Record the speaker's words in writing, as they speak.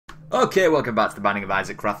Okay, welcome back to the Binding of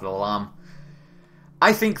Isaac, Wrath of the Lamb.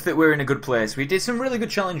 I think that we're in a good place. We did some really good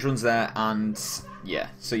challenge runs there, and yeah,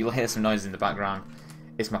 so you'll hear some noises in the background.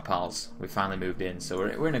 It's my pals. We finally moved in, so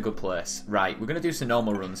we're in a good place. Right, we're going to do some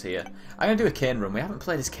normal runs here. I'm going to do a Cain run. We haven't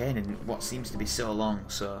played as Cain in what seems to be so long,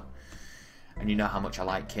 so... And you know how much I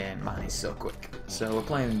like Cain. Man, he's so quick. So we're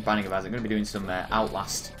playing Binding of Isaac. I'm going to be doing some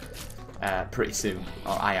Outlast pretty soon.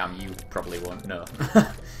 Or I am, you probably won't know.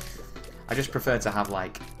 I just prefer to have,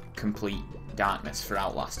 like, complete darkness for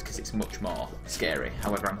Outlast because it's much more scary.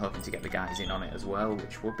 However, I'm hoping to get the guys in on it as well,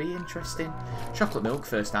 which will be interesting. Chocolate milk,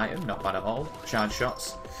 first item, not bad at all. Charge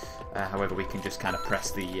shots. However, we can just kind of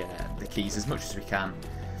press the keys as much as we can.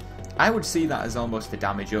 I would see that as almost a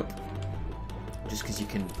damage up, just because you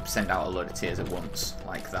can send out a load of tears at once,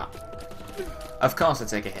 like that. Of course I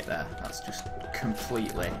take a hit there. That's just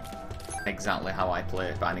completely exactly how I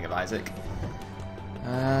play Binding of Isaac.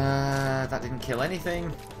 That didn't kill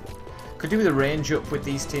anything. Could do with a range up with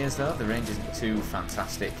these tears though. The range isn't too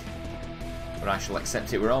fantastic, but I shall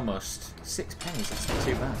accept it. We're almost 6 pennies. That's not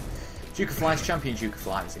too bad. Duke of Flies, champion Duke of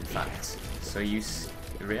Flies, in fact. So you're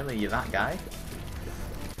that guy?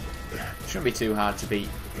 Shouldn't be too hard to beat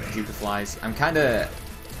Duke of Flies. I'm kind of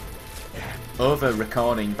over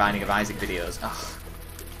recording Binding of Isaac videos.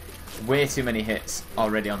 Ugh. Way too many hits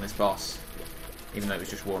already on this boss, even though it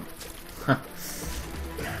was just one.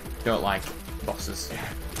 Don't like bosses.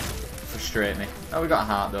 Frustrate me. Oh, we got a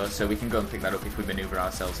heart though, so we can go and pick that up if we maneuver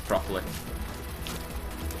ourselves properly.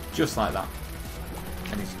 Just like that.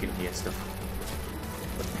 And as you can hear stuff.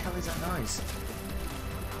 What the hell is that noise?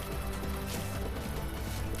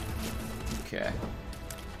 Okay.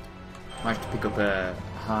 Managed to pick up a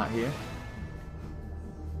heart here.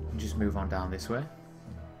 And just move on down this way.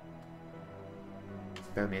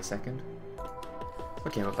 Bear with me a second.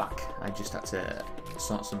 Okay, we're back. I just had to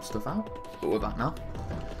sort some stuff out, but we're back now.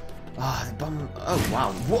 Ah, the bomb. Oh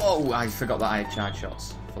wow! Whoa! I forgot that I had charge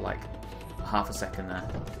shots for like half a second there.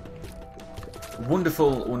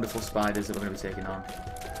 Wonderful, wonderful spiders that we're going to be taking on.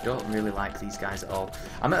 Don't really like these guys at all.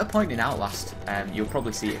 I'm at a point in Outlast, you'll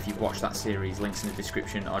probably see it if you've watched that series, links in the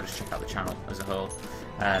description, or just check out the channel as a whole.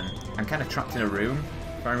 I'm kind of trapped in a room,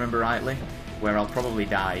 if I remember rightly, where I'll probably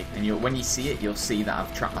die, and when you see it, you'll see that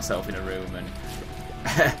I've trapped myself in a room, and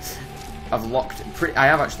I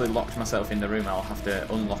have actually locked myself in the room. I'll have to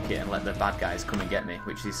unlock it and let the bad guys come and get me,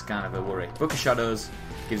 which is kind of a worry. Book of Shadows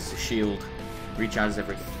gives us a shield, recharges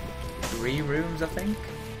every 3 rooms, I think.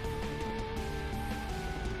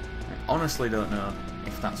 I honestly don't know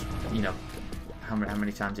if that's, you know, how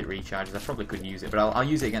many times it recharges. I probably could use it, but I'll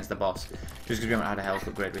use it against the boss, just because we haven't had a health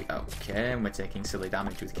upgrade. Okay, and we're taking silly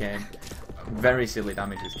damage with Cain. Very silly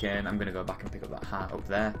damage with Cain. I'm going to go back and pick up that heart up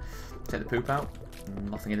there. Take the poop out.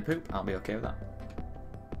 Nothing in the poop. I'll be okay with that.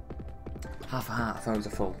 Half a heart. I thought it was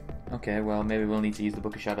a full. Okay, well, maybe we'll need to use the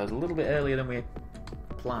Book of Shadows a little bit earlier than we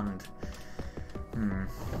planned.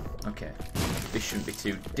 Okay. This shouldn't be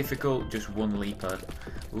too difficult. Just one leaper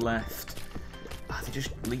left. They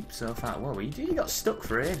just leap so far. Whoa, you got stuck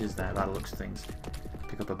for ages there, by the looks of things.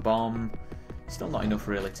 Pick up a bomb. Still not enough,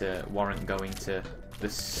 really, to warrant going to the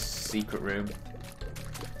secret room.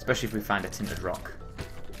 Especially if we find a tinted rock.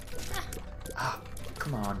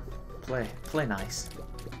 Come on. Play nice.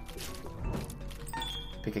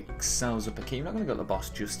 Pick ourselves up a key. We're not going to go to the boss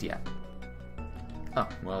just yet. Oh,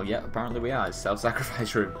 well, yeah, apparently we are. It's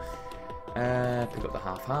self-sacrifice room. Pick up the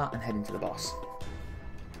half heart and head into the boss.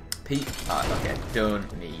 Pete. Okay,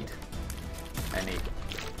 don't need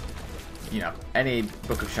any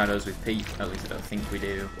Book of Shadows with Pete. At least I don't think we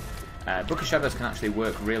do. Book of Shadows can actually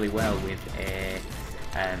work really well with a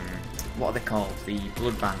what are they called? The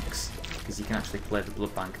blood banks, because you can actually play the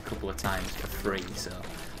blood bank a couple of times for free. So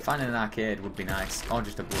finding an arcade would be nice, or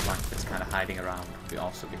just a blood bank that's kind of hiding around would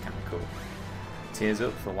also be kind of cool. Tears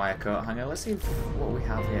up for wire coat hanger. Let's see what we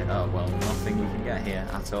have here. Oh well, nothing we can get here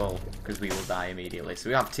at all because we will die immediately. So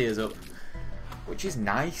we have tears up, which is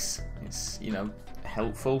nice. It's, you know,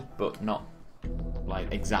 helpful, but not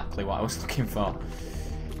like exactly what I was looking for.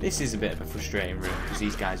 This is a bit of a frustrating room because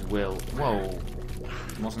these guys will. Whoa!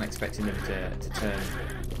 Wasn't expecting them to turn.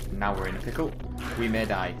 Now we're in a pickle. We may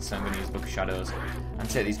die, so I'm going to use Book of Shadows and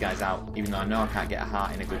take these guys out. Even though I know I can't get a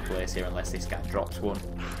heart in a good place here unless this guy drops one,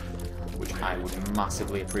 which I would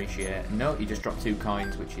massively appreciate. No, he just dropped 2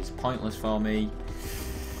 coins, which is pointless for me.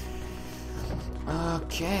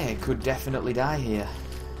 Okay, could definitely die here.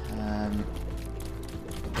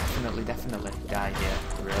 Definitely die here.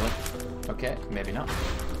 Really? Okay, maybe not.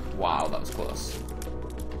 Wow, that was close.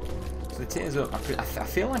 So the tears up. I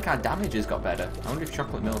feel like our damage has got better. I wonder if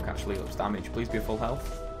chocolate milk actually ups damage. Please be a full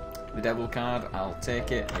health. The Devil card, I'll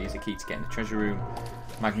take it. I'll use the key to get in the treasure room.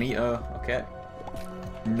 Magneto, okay.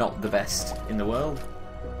 Not the best in the world.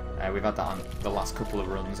 We've had that on the last couple of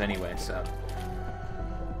runs anyway, so...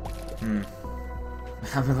 I'm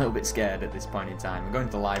a little bit scared at this point in time. I'm going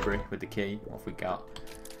to the library with the key. What have we got?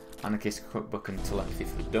 Anarchist Cookbook and Telepathy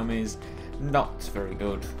for Dummies. Not very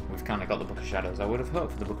good. We've kind of got the Book of Shadows. I would have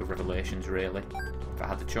hoped for the Book of Revelations, really, if I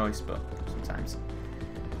had the choice, but sometimes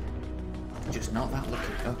just not that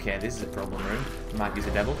lucky. Okay, this is a problem room. Might use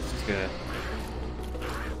a devil just to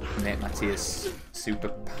make my tears super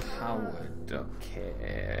powered.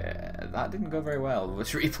 Okay, that didn't go very well.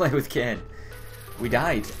 Let's replay with Kain. We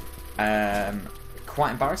died.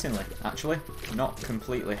 Quite embarrassingly, actually. Not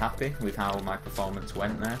completely happy with how my performance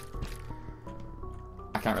went there.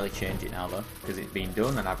 I can't really change it now though, because it's been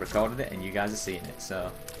done and I've recorded it and you guys are seeing it,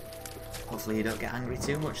 so hopefully you don't get angry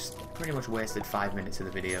too much. Pretty much wasted 5 minutes of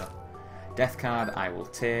the video. Death card I will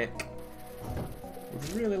take.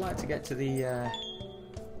 Would really like to get to the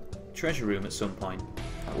treasure room at some point.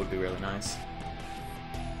 That would be really nice.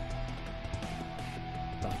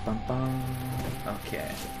 Bum, bum, bum. Okay.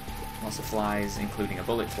 Lots of flies, including a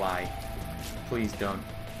bullet fly. Please don't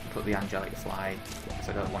put the angelic fly, because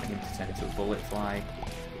I don't want him to turn into a bullet fly.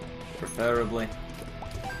 Preferably.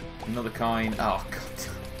 Another coin. Oh god.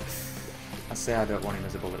 I say I don't want him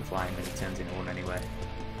as a bullet fly and then he turns into one anyway.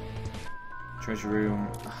 Treasure room.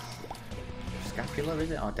 Scapular, is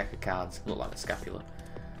it? Or deck of cards. Look like a scapular.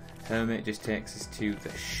 Hermit just takes us to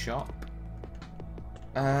the shop.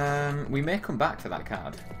 We may come back for that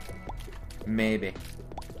card. Maybe.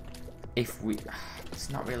 If we... It's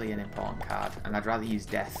not really an important card, and I'd rather use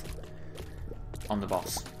Death on the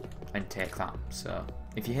boss and take that. So,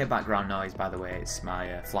 if you hear background noise, by the way, it's my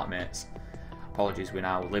flatmates. Apologies, we're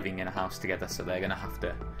now living in a house together, so they're gonna have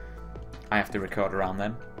to... I have to record around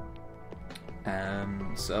them.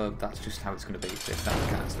 So that's just how it's gonna be. So if that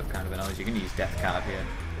kind of stuff kind of annoys you, can use Death card here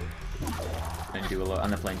and do a lot.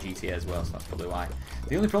 And they're playing GTA as well, so that's probably why.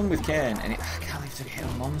 The only problem with Kain, and I can't believe to hit a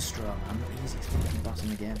Monstro, man. The easiest fucking boss in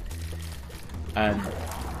the game.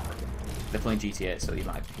 They're playing GTA, so you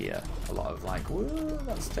might hear a lot of like, whoa,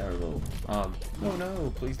 that's terrible. Oh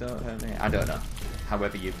no, please don't hurt me. I don't know.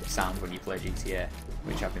 However you sound when you play GTA,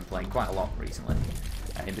 which I've been playing quite a lot recently,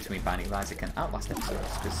 in between Binding of Isaac and Outlast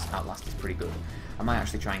episodes, because Outlast is pretty good. I might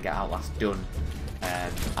actually try and get Outlast done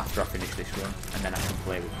after I finish this run, and then I can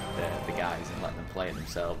play with the guys and let them play it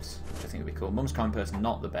themselves, which I think would be cool. Mum's Coin Purse,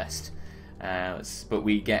 not the best, but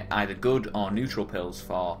we get either good or neutral pills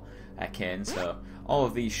for Kain, so all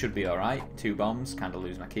of these should be alright. 2 bombs, kind of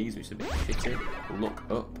lose my keys, which is a bit shitty. Look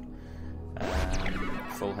up,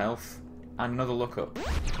 full health, and another look up.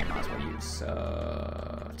 I might as well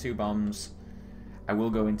use 2 bombs. I will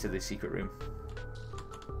go into the secret room.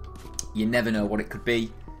 You never know what it could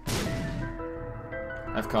be.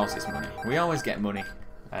 Of course it's money. We always get money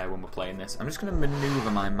when we're playing this. I'm just going to manoeuvre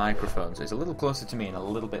my microphone so it's a little closer to me and a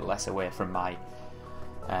little bit less away from my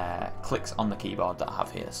clicks on the keyboard that I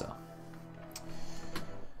have here. So.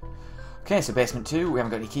 Okay, so basement 2, we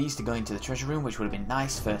haven't got any keys to go into the treasure room, which would have been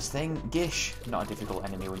nice first thing. Gish, not a difficult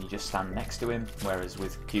enemy when you just stand next to him, whereas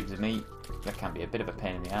with cubes of meat, that can be a bit of a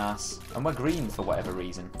pain in the ass. And we're green for whatever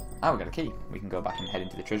reason. Oh, we got a key. We can go back and head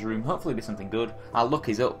into the treasure room, hopefully be something good. Our luck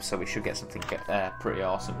is up, so we should get something pretty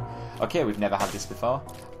awesome. Okay, we've never had this before.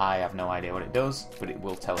 I have no idea what it does, but it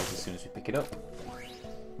will tell us as soon as we pick it up.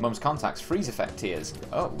 Mum's Contacts, freeze effect tears.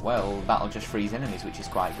 Oh, well, that'll just freeze enemies, which is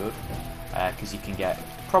quite good. Because you can get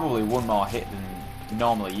probably one more hit than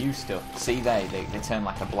normally used to. See they turn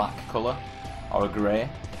like a black colour or a grey.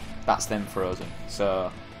 That's them frozen. So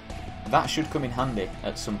that should come in handy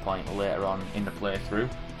at some point later on in the playthrough.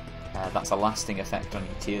 That's a lasting effect on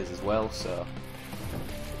your tears as well, so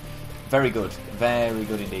very good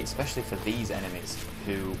indeed, especially for these enemies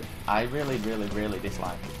who I really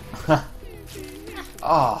dislike.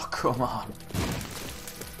 Oh, come on.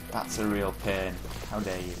 That's a real pain. How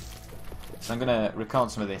dare you. So I'm going to record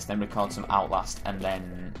some of this, then record some Outlast, and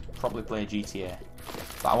then probably play GTA.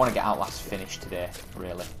 But I want to get Outlast finished today,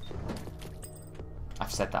 really.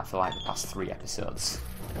 I've said that for like the past 3 episodes.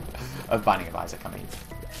 Of Binding of Isaac, I mean.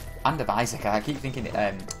 And of Isaac, I keep thinking,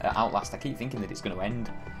 Outlast, I keep thinking that it's going to end,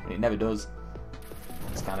 and it never does.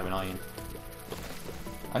 It's kind of annoying.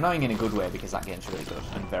 Annoying in a good way, because that game's really good,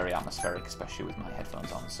 and very atmospheric, especially with my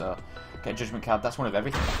headphones on. So, okay, Judgment Card, that's one of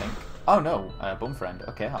everything, I think. Oh no, Bum Friend.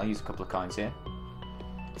 Okay, I'll use a couple of coins here.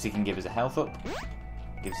 So he can give us a health up.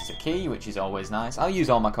 Gives us a key, which is always nice. I'll use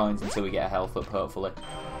all my coins until we get a health up, hopefully.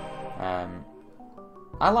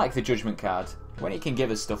 I like the Judgment Card. When it can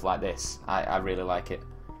give us stuff like this, I really like it.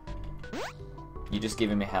 You're just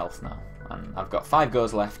giving me health now. And I've got 5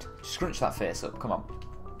 goes left. Scrunch that face up, come on.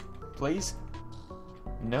 Please?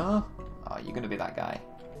 No? Oh, you're going to be that guy.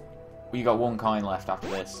 Well, you got 1 coin left after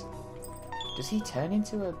this. Does he turn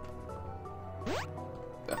into a...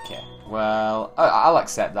 Okay, well, I'll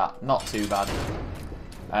accept that. Not too bad.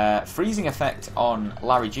 Freezing effect on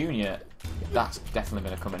Larry Jr. That's definitely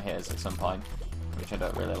going to come and hit us at some point, which I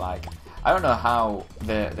don't really like. I don't know how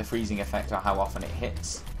the freezing effect or how often it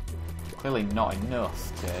hits. Clearly not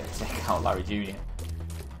enough to take out Larry Jr.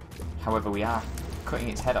 However, we are cutting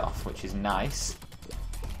its head off, which is nice.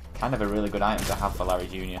 Kind of a really good item to have for Larry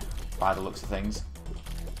Jr. by the looks of things.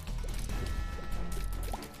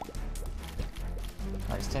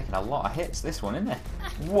 Oh, it's taking a lot of hits, this one, isn't it?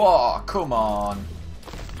 Whoa, come on!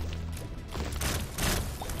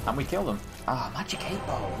 And we killed him. Ah, oh, Magic 8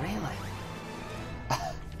 Ball, really?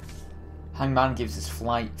 Hangman gives us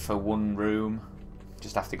flight for 1 room.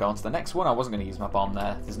 Just have to go on to the next one. I wasn't going to use my bomb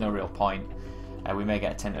there. There's no real point. We may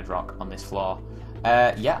get a tinted rock on this floor.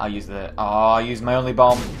 Yeah, I'll use the... Oh, I used my only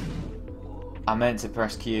bomb. I meant to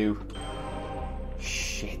press Q.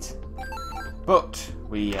 Shit. But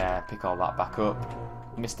we pick all that back up.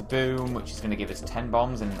 Mr. Boom, which is going to give us 10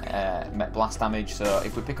 bombs and met blast damage. So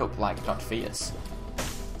if we pick up like Dr. Fetus,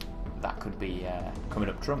 that could be coming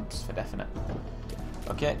up trumps for definite.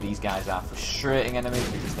 Okay, these guys are frustrating enemies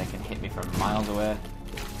because they can hit me from miles away.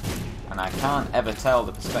 And I can't ever tell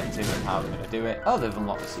the perspective of how they're going to do it. Oh, they've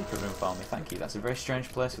unlocked the secret room for me, thank you. That's a very strange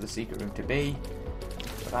place for the secret room to be.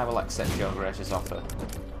 But I will accept your gracious offer.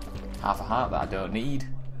 Half a heart that I don't need.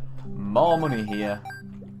 More money here.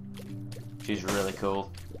 Which is really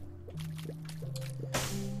cool.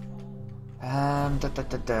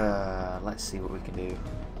 Let's see what we can do.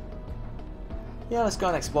 Yeah, let's go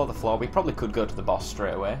and explore the floor. We probably could go to the boss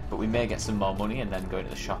straight away, but we may get some more money and then going to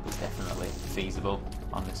the shop is definitely feasible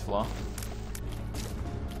on this floor.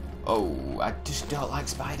 Oh, I just don't like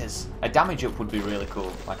spiders. A damage up would be really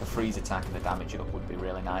cool. Like a freeze attack and a damage up would be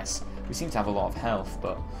really nice. We seem to have a lot of health,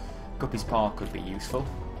 but Guppy's Paw could be useful.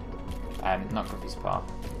 Not Guppy's Paw.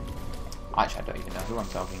 Actually, I don't even know who I'm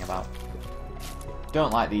talking about.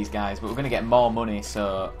 Don't like these guys, but we're going to get more money,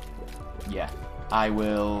 so yeah, I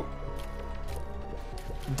will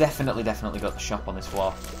definitely go to the shop on this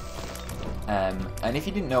floor. And if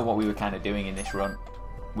you didn't know what we were kind of doing in this run,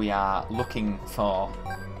 we are looking for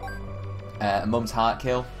a Mum's Heart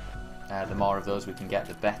kill. The more of those we can get,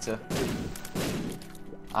 the better.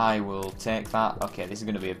 I will take that. Okay, this is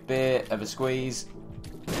going to be a bit of a squeeze.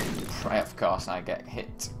 Right, of course, I get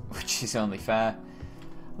hit, which is only fair.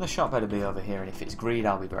 The shop better be over here, and if it's greed,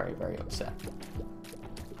 I'll be very, very upset.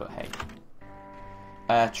 But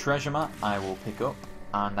hey. Treasure map I will pick up,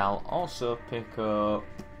 and I'll also pick up...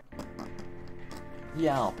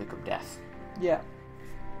 Yeah, I'll pick up death. Yeah.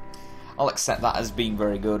 I'll accept that as being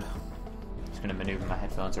very good. Just going to manoeuvre my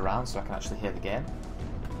headphones around so I can actually hear the game.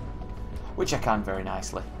 Which I can very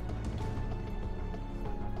nicely.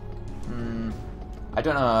 I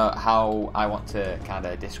don't know how I want to kind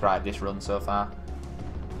of describe this run so far.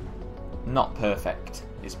 Not perfect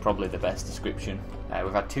is probably the best description.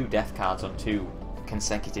 We've had 2 death cards on 2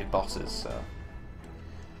 consecutive bosses, so...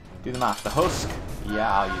 Do the math. The Husk,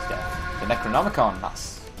 yeah, I'll use death. The Necronomicon,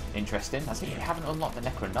 that's interesting. I think we haven't unlocked the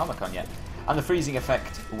Necronomicon yet. And the freezing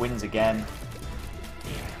effect wins again.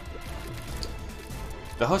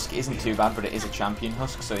 The Husk isn't too bad, but it is a champion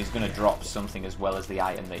Husk, so he's going to drop something as well as the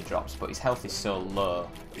item that he drops, but his health is so low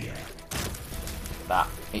that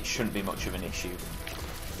it shouldn't be much of an issue.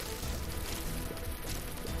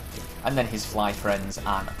 And then his fly friends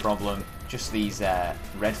aren't a problem. Just these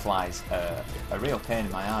red flies are a real pain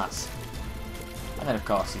in my ass. And then of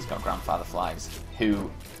course he's got grandfather flies,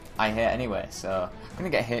 who I hate anyway, so I'm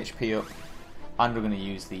going to get HP up. And we're going to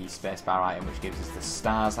use the spacebar item, which gives us the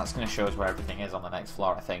stars. That's going to show us where everything is on the next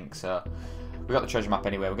floor, I think. So we've got the treasure map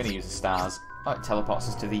anyway. We're going to use the stars. Oh, it teleports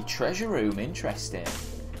us to the treasure room. Interesting.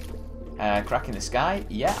 Crack in the sky.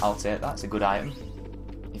 Yeah, I'll take that. It's a good item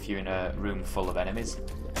if you're in a room full of enemies.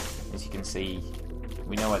 As you can see,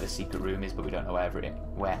 we know where the secret room is, but we don't know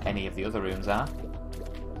where any of the other rooms are.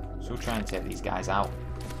 So we'll try and take these guys out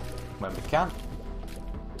when we can.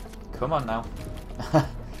 Come on now.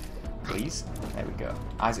 Please. There we go.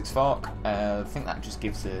 Isaac's Fork. I think that just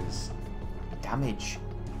gives us damage.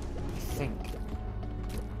 I think.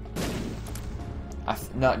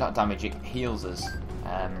 No, not damage. It heals us.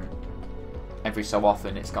 Every so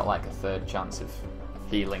often, it's got like a 3rd chance of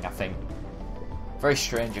healing, I think. Very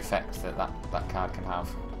strange effect that card can have.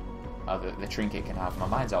 Oh, the trinket can have. My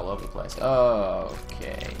mind's all over the place.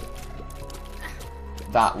 Okay.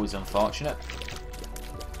 That was unfortunate.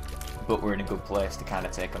 But we're in a good place to kind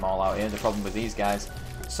of take them all out here. The problem with these guys,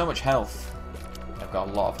 so much health. I've got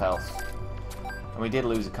a lot of health. And we did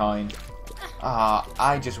lose a coin.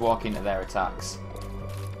 I just walk into their attacks.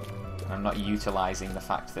 And I'm not utilising the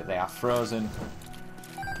fact that they are frozen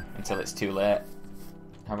until it's too late.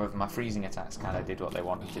 However, my freezing attacks kind of did what they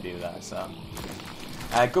wanted to do there, so...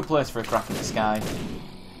 good place for a crack in the sky.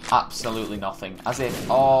 Absolutely nothing. As if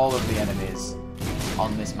all of the enemies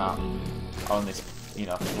on this map, on this, you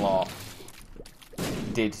know, floor,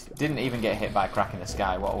 didn't even get hit by a crack in the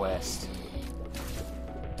sky. What a waste.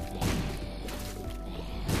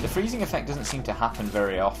 The freezing effect doesn't seem to happen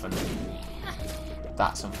very often.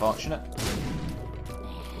 That's unfortunate.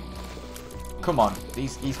 Come on,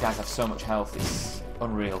 these guys have so much health, it's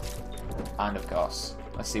unreal. And of course,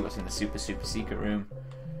 let's see what's in the super secret room.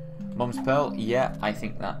 Mum's Pearl, yeah, I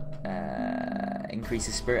think that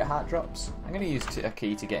increases spirit heart drops. I'm going to use a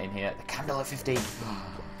key to get in here. The candle at 15.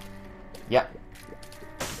 Yep.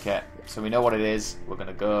 Okay, so we know what it is. We're going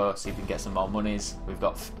to go see if we can get some more monies. We've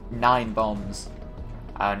got 9 bombs.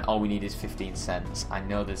 And all we need is 15 cents. I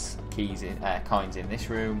know there's coins in this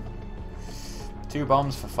room. 2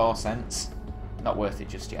 bombs for 4 cents. Not worth it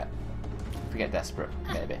just yet. If we get desperate,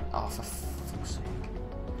 maybe. Oh, for fuck's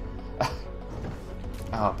sake.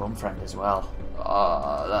 Oh, bum friend as well.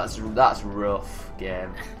 Oh, that's rough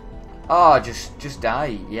game. Oh, just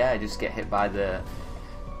die. Yeah, just get hit by the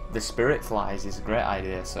spirit flies is a great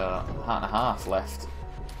idea. So, heart and a half left.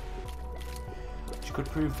 Which could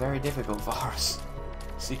prove very difficult for us.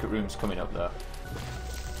 Secret room's coming up though.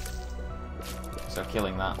 So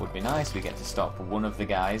killing that would be nice. We get to stop one of the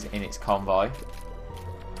guys in its convoy.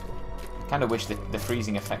 Kind of wish that the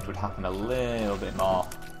freezing effect would happen a little bit more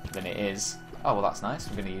than it is. Oh well, that's nice.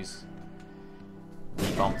 We're going to use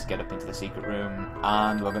the bomb to get up into the secret room,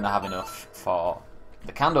 and we're going to have enough for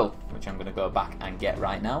the candle, which I'm going to go back and get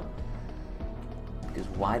right now. Because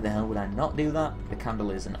why the hell would I not do that? The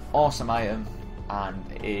candle is an awesome item and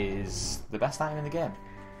is the best item in the game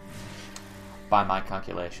by my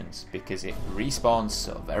calculations, because it respawns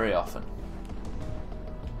so very often.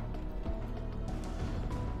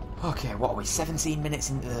 Okay, what are we? 17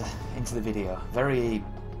 minutes into the video. Very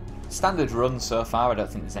standard run so far. I don't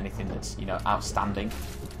think there's anything that's, you know, outstanding.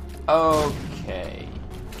 Okay.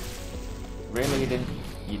 Really,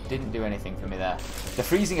 you didn't do anything for me there. The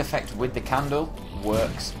freezing effect with the candle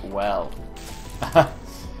works well.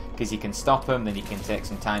 Because you can stop them, then you can take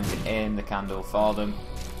some time to aim the candle for them.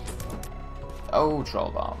 Oh,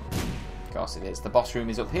 troll bomb. Of course it is. The boss room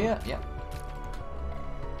is up here. Yep.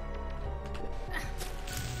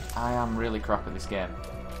 I am really crap at this game.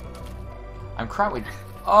 I'm crap with...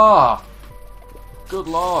 Oh! Good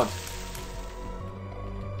lord.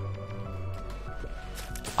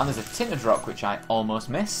 And there's a tinted rock which I almost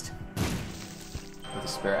missed. With a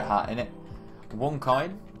spirit heart in it. 1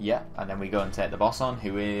 coin. Yeah. And then we go and take the boss on,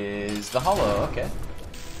 who is the Hollow. Okay.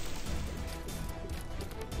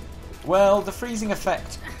 Well, the freezing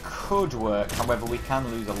effect could work. However, we can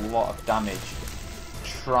lose a lot of damage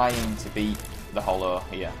trying to beat the Hollow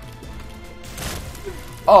here.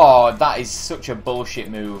 Oh, that is such a bullshit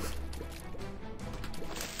move.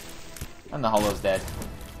 And the Hollow's dead.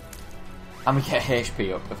 And we get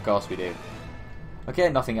HP up, of course we do. Okay,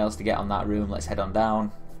 nothing else to get on that room. Let's head on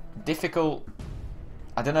down. Difficult.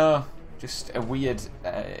 I don't know. Just a weird,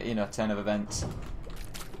 you know, turn of events.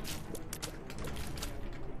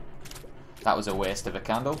 That was a waste of a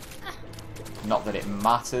candle. Not that it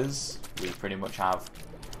matters. We pretty much have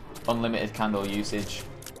unlimited candle usage.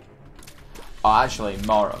 Oh, actually,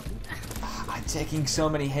 more. I'm taking so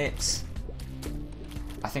many hits.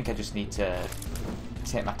 I think I just need to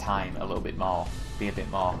take my time a little bit more. Be a bit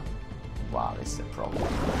more. Wow, this is a problem.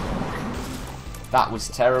 That was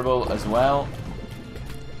terrible as well.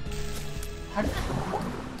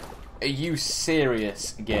 Are you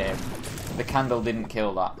serious, game? The candle didn't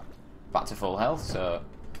kill that. Back to full health, so,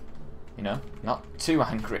 you know, not too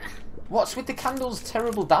angry. What's with the candle's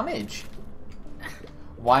terrible damage?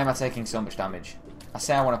 Why am I taking so much damage? I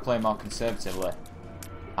say I want to play more conservatively.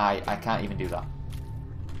 I can't even do that.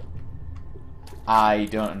 I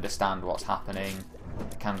don't understand what's happening.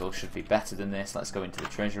 The candle should be better than this. Let's go into the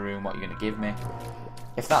treasure room. What are you going to give me?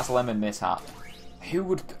 If that's lemon mishap, who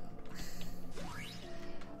would...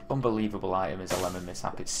 Unbelievable item is a lemon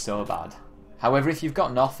mishap. It's so bad. However, if you've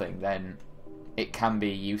got nothing, then it can be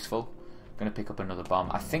useful. I'm going to pick up another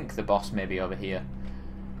bomb. I think the boss may be over here.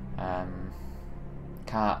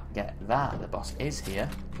 Can't get that. The boss is here.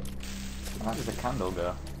 And how does the candle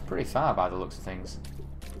go? Pretty far by the looks of things.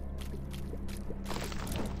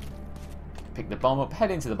 Pick the bomb up,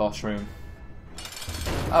 head into the boss room.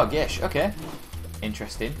 Oh, Gish, okay.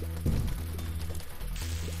 Interesting.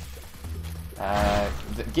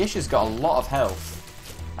 Gish has got a lot of health,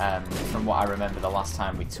 from what I remember the last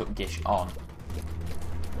time we took Gish on.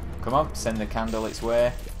 Come on, send the candle its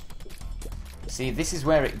way. See, this is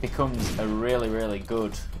where it becomes a really, really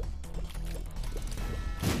good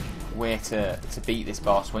way to beat this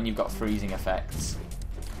boss, when you've got freezing effects.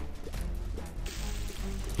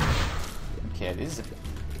 Okay, this is a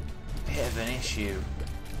bit of an issue.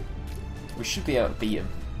 We should be able to beat him.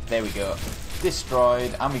 There we go.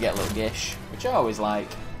 Destroyed, and we get a little Gish, which I always like.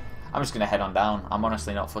 I'm just going to head on down. I'm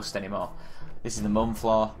honestly not fussed anymore. This is the mum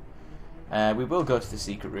floor. We will go to the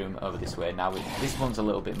secret room over this way. Now, this one's a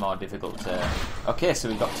little bit more difficult to... Okay, so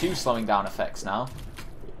we've got 2 slowing down effects now.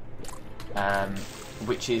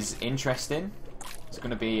 Which is interesting. It's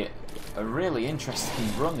going to be a really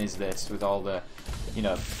interesting run, is this, with all the, you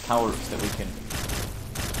know, power-ups that we can,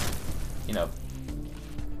 you know,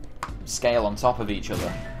 scale on top of each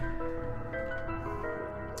other.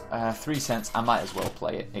 3 cents, I might as well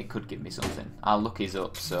play it. It could give me something. Our luck is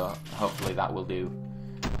up, so hopefully that will do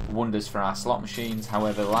wonders for our slot machines.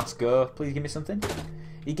 However, last go, please give me something.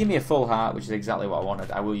 You give me a full heart, which is exactly what I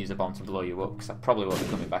wanted. I will use a bomb to blow you up, because I probably won't be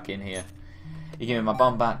coming back in here. You give me my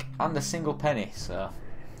bomb back, and a single penny, so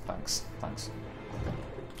thanks.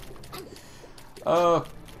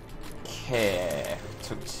 Okay,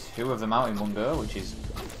 took 2 of them out in one go, which is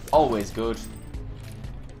always good.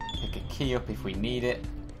 Pick a key up if we need it.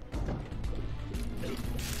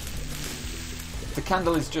 The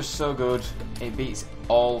candle is just so good, it beats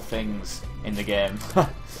all things in the game.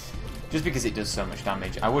 Just because it does so much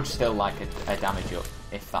damage. I would still like a damage up,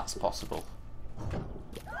 if that's possible.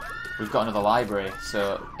 We've got another library,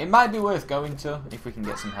 so it might be worth going to, if we can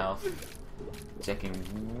get some health. Taking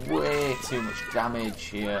way too much damage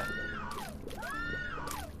here.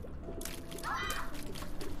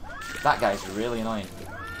 That guy's really annoying.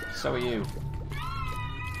 So are you.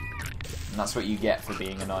 And that's what you get for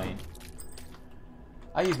being annoying.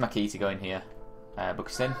 I use my key to go in here. Book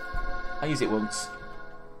us in. I use it once.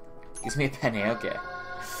 Gives me a penny, okay.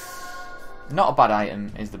 Not a bad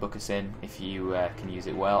item is the Book of Sin if you can use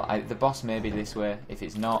it well. The boss may be this way. If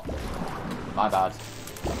it's not, my bad.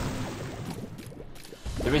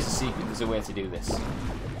 There is a secret. There's a way to do this.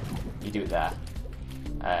 You do it there.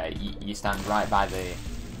 You stand right by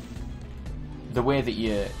the way that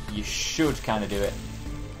you should kind of do it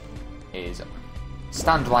is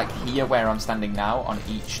stand like here where I'm standing now on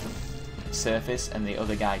each surface, and the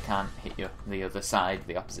other guy can't hit you the other side,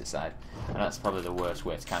 the opposite side. And that's probably the worst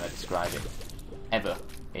way to kind of describe it ever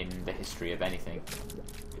in the history of anything.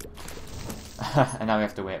 And now we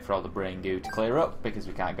have to wait for all the brain goo to clear up because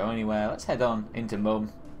we can't go anywhere. Let's head on into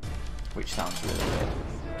Mum, which sounds really weird.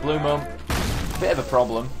 Blue Mum, bit of a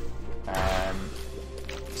problem.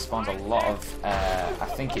 Spawns a lot of, I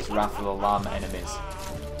think it's Wrath of the Lamb enemies.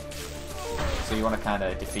 So you want to kind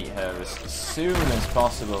of defeat her as soon as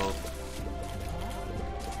possible.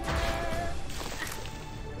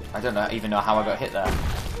 I don't even know how I got hit there.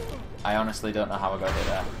 I honestly don't know how I got hit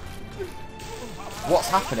there. What's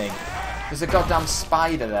happening? There's a goddamn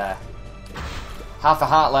spider there. Half a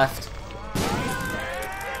heart left.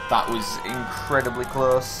 That was incredibly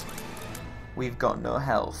close. We've got no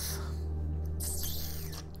health.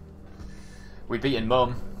 We've beaten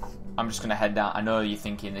Mum. I'm just going to head down. I know you're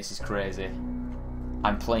thinking this is crazy.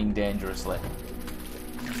 I'm playing dangerously.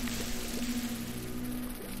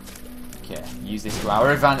 Okay, use this to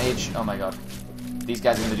our advantage. Oh my god. These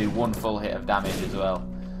guys are going to do 1 full hit of damage as well.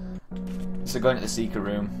 So going to the secret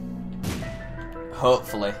room.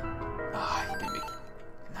 Hopefully. It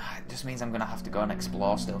just means I'm going to have to go and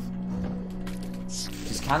explore stuff.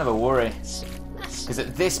 Which is kind of a worry. Because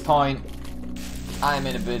at this point, I'm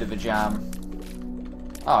in a bit of a jam.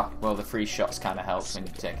 Oh, well the free shots kind of helps when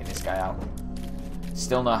you're taking this guy out.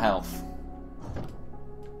 Still no health.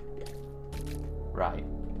 Right.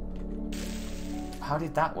 How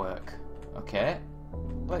did that work? Okay.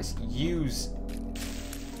 Let's use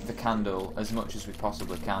the candle as much as we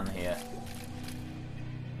possibly can here.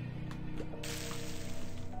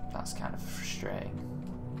 That's kind of frustrating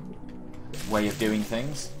way of doing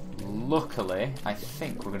things. Luckily, I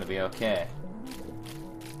think we're going to be okay.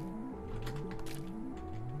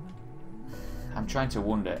 I'm trying to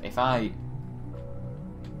wonder if I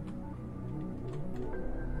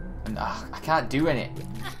can't do any.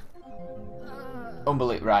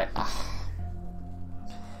 Unbelievable. Right.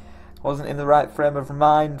 Wasn't in the right frame of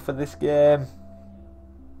mind for this game.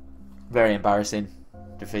 Very embarrassing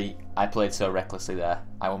defeat. I played so recklessly there.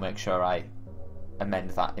 I will make sure I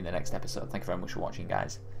amend that in the next episode. Thank you very much for watching,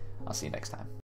 guys. I'll see you next time.